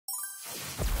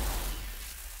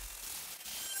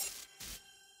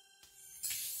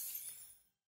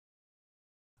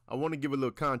I want to give a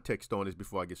little context on this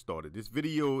before I get started. This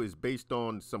video is based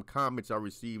on some comments I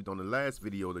received on the last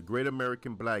video, The Great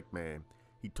American Black Man.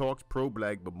 He talks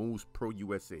pro-black but moves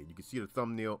pro-USA. You can see the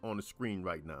thumbnail on the screen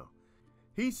right now.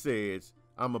 He says,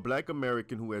 I'm a black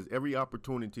American who has every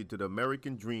opportunity to the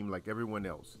American dream like everyone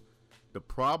else. The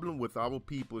problem with our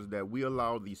people is that we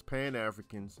allow these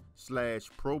Pan-Africans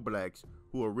 / pro-blacks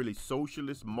who are really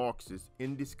socialist Marxists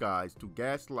in disguise to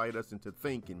gaslight us into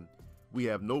thinking we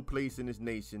have no place in this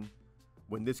nation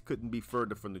when this couldn't be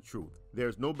further from the truth.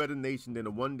 There's no better nation than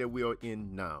the one that we are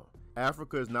in now.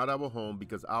 Africa is not our home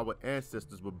because our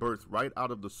ancestors were birthed right out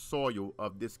of the soil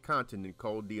of this continent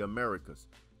called the Americas,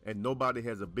 and nobody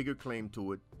has a bigger claim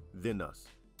to it than us.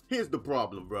 Here's the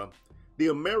problem, bro. The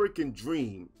American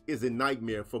dream is a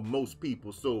nightmare for most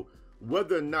people, so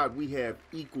whether or not we have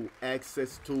equal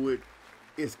access to it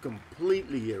is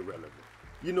completely irrelevant.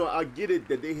 You know, I get it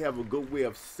that they have a good way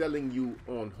of selling you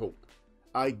on hope.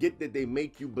 I get that they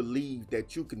make you believe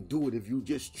that you can do it if you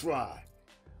just try.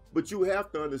 But you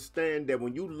have to understand that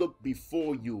when you look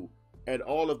before you at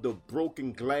all of the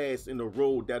broken glass in the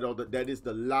road that is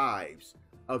the lives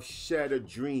of shattered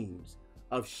dreams,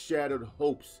 of shattered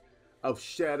hopes, of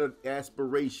shattered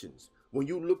aspirations. When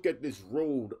you look at this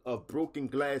road of broken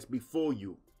glass before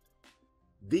you,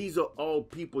 these are all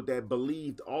people that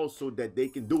believed also that they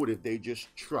can do it if they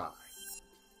just try.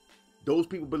 Those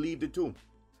people believed it too,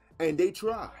 and they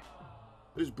tried.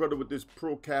 This brother with this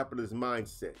pro-capitalist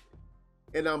mindset,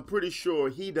 and I'm pretty sure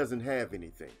he doesn't have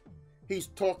anything. He's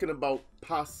talking about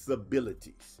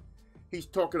possibilities. He's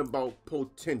talking about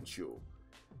potential.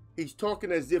 He's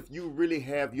talking as if you really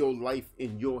have your life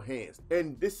in your hands.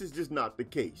 And this is just not the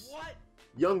case. What?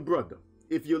 Young brother,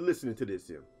 if you're listening to this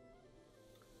here,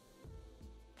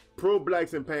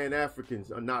 pro-blacks and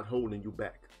Pan-Africans are not holding you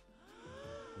back.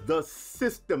 The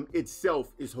system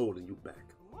itself is holding you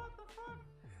back. What the fuck?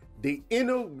 The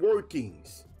inner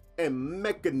workings and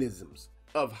mechanisms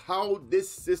of how this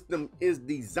system is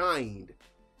designed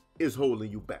is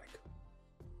holding you back.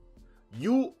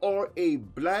 You are a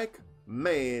black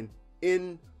man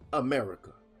in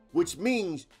America, which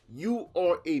means you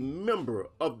are a member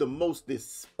of the most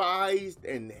despised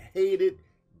and hated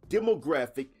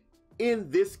demographic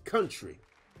in this country.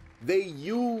 They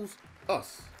use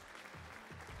us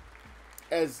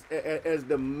as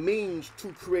the means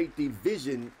to create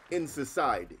division in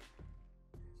society.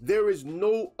 There is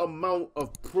no amount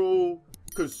of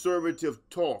pro-conservative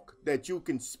talk that you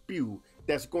can spew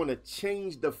that's going to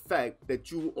change the fact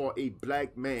that you are a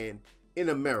black man in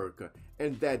America,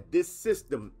 and that this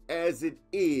system as it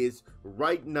is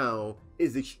right now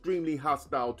is extremely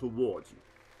hostile towards you.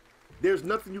 There's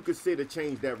nothing you can say to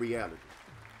change that reality.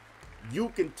 You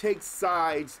can take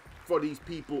sides for these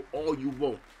people all you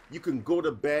want. You can go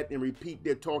to bat and repeat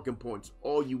their talking points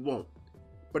all you want.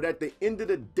 But at the end of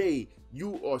the day,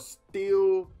 you are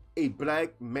still a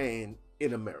black man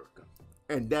in America.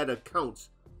 And that accounts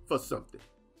for something.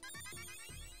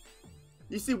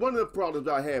 You see, one of the problems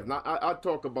I have, and I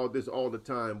talk about this all the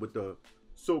time with the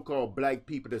so-called black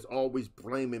people that's always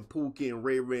blaming Pookie and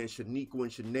Ray Ray and Shaniqua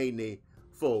and Shanae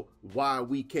for why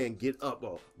we can't get up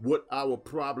or what our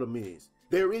problem is.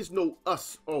 There is no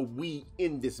us or we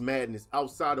in this madness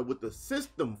outside of what the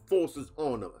system forces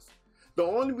on us. The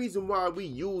only reason why we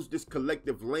use this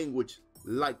collective language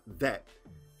like that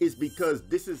is because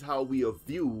this is how we are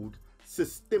viewed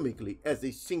systemically as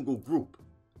a single group.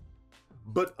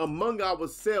 But among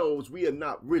ourselves, we are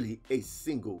not really a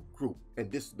single group.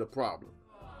 And this is the problem.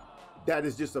 That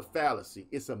is just a fallacy.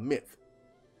 It's a myth.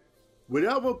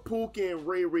 Whatever Pookie and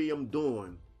Ray Ray am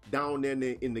doing down there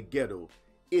in the ghetto,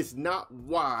 it's not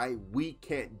why we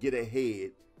can't get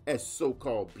ahead as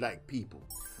so-called black people.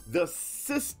 The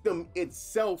system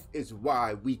itself is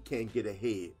why we can't get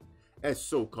ahead as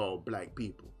so-called black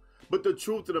people. But the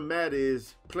truth of the matter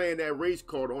is, playing that race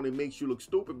card only makes you look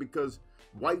stupid because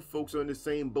white folks are in the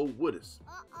same boat with us.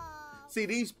 See,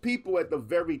 these people at the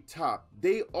very top,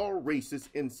 they are racist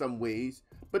in some ways,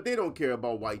 but they don't care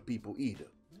about white people either.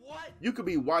 What? You could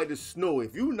be white as snow.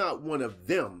 If you're not one of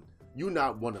them, you're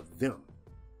not one of them.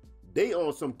 They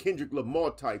on some Kendrick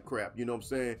Lamar type crap, you know what I'm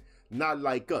saying? Not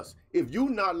like us. If you're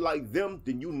not like them,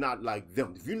 then you're not like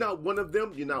them. If you're not one of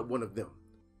them, you're not one of them.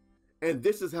 And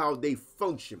this is how they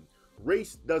function.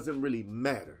 Race doesn't really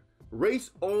matter.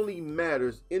 Race only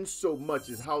matters in so much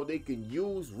as how they can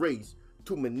use race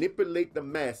to manipulate the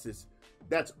masses.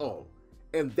 That's all.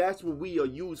 And that's what we are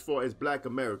used for as black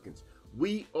Americans.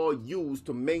 We are used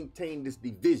to maintain this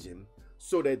division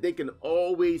so that they can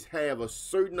always have a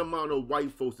certain amount of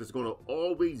white folks that's going to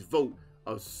always vote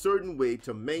a certain way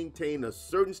to maintain a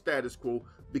certain status quo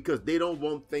because they don't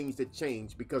want things to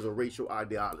change because of racial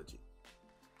ideology.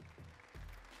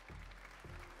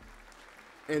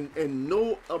 And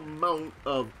no amount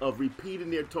of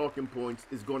repeating their talking points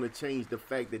is going to change the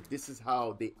fact that this is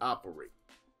how they operate.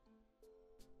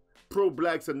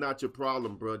 Pro-blacks are not your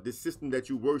problem, bro. The system that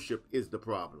you worship is the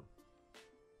problem.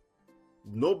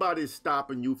 Nobody's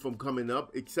stopping you from coming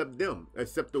up except them,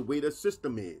 except the way the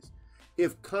system is.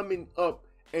 If coming up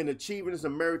and achieving this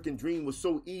American dream was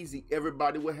so easy,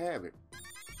 everybody would have it.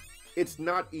 It's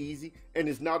not easy, and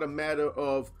it's not a matter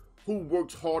of who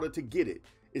works harder to get it.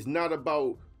 It's not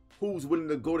about who's willing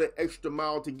to go the extra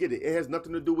mile to get it. It has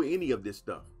nothing to do with any of this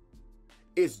stuff.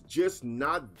 It's just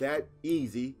not that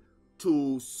easy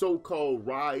to so-called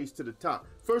rise to the top.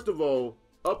 First of all,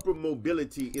 upper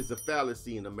mobility is a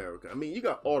fallacy in America. I mean, you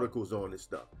got articles on this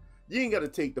stuff. You ain't got to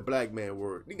take the black man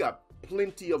word. You got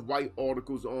plenty of white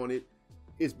articles on it.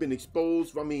 It's been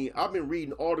exposed. I mean, I've been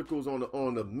reading articles on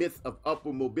the myth of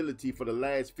upper mobility for the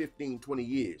last 15, 20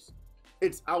 years.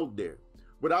 It's out there.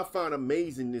 What I find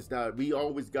amazing is that we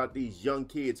always got these young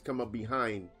kids come up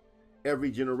behind every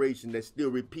generation that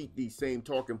still repeat these same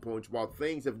talking points while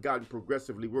things have gotten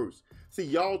progressively worse. See,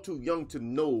 y'all too young to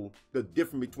know the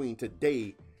difference between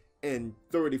today and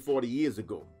 30, 40 years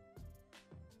ago.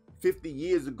 50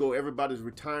 years ago, everybody's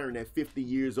retiring at 50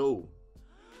 years old.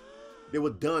 They were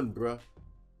done, bruh.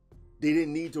 They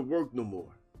didn't need to work no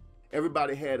more.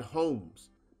 Everybody had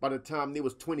homes by the time they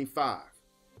was 25.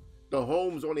 The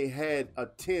homes only had a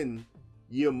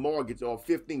 10-year mortgage or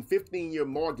 15-year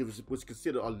mortgage was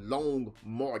considered a long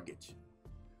mortgage.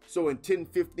 So in 10,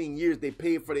 15 years, they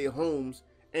paid for their homes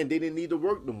and they didn't need to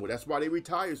work no more. That's why they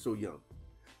retired so young.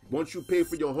 Once you pay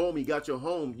for your home, you got your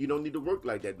home, you don't need to work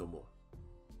like that no more.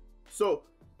 So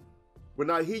when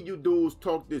I hear you dudes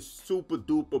talk this super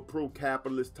duper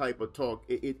pro-capitalist type of talk,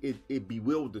 it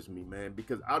bewilders me, man,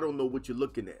 because I don't know what you're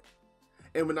looking at.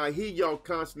 And when I hear y'all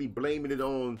constantly blaming it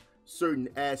on certain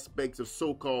aspects of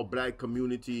so-called black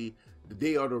community,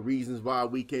 they are the reasons why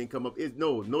we can't come up.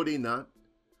 No, they're not.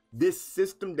 This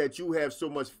system that you have so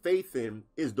much faith in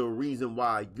is the reason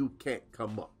why you can't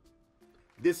come up.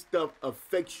 This stuff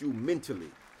affects you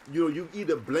mentally. You know, you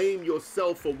either blame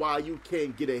yourself for why you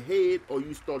can't get ahead or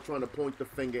you start trying to point the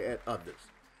finger at others.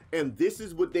 And this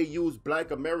is what they use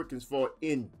black Americans for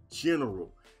in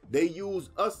general. They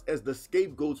use us as the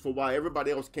scapegoats for why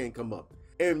everybody else can't come up.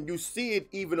 And you see it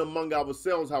even among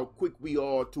ourselves, how quick we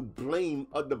are to blame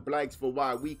other blacks for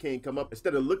why we can't come up,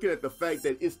 instead of looking at the fact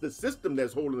that it's the system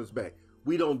that's holding us back.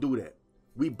 We don't do that.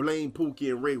 We blame Pookie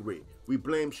and Ray Ray. We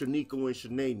blame Shaniko and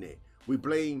Shanae. We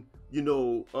blame, you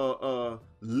know,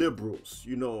 liberals,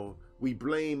 you know. We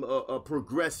blame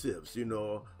progressives, you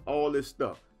know, all this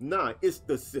stuff. Nah, it's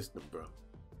the system, bro.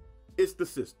 It's the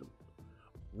system.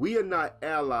 We are not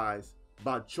allies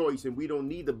by choice, and we don't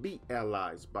need to be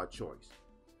allies by choice.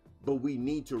 But we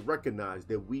need to recognize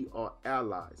that we are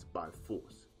allies by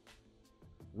force.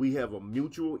 We have a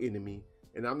mutual enemy,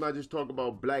 and I'm not just talking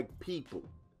about black people.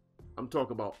 I'm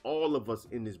talking about all of us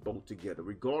in this boat together,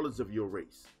 regardless of your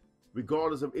race,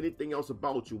 regardless of anything else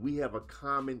about you. We have a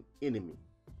common enemy,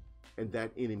 and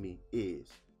that enemy is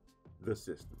the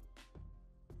system.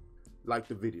 Like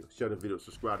the video, share the video,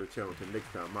 subscribe to the channel. Until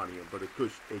next time, I'm out of here, Brother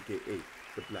Kush, aka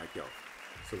the Black Elf.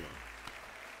 So long.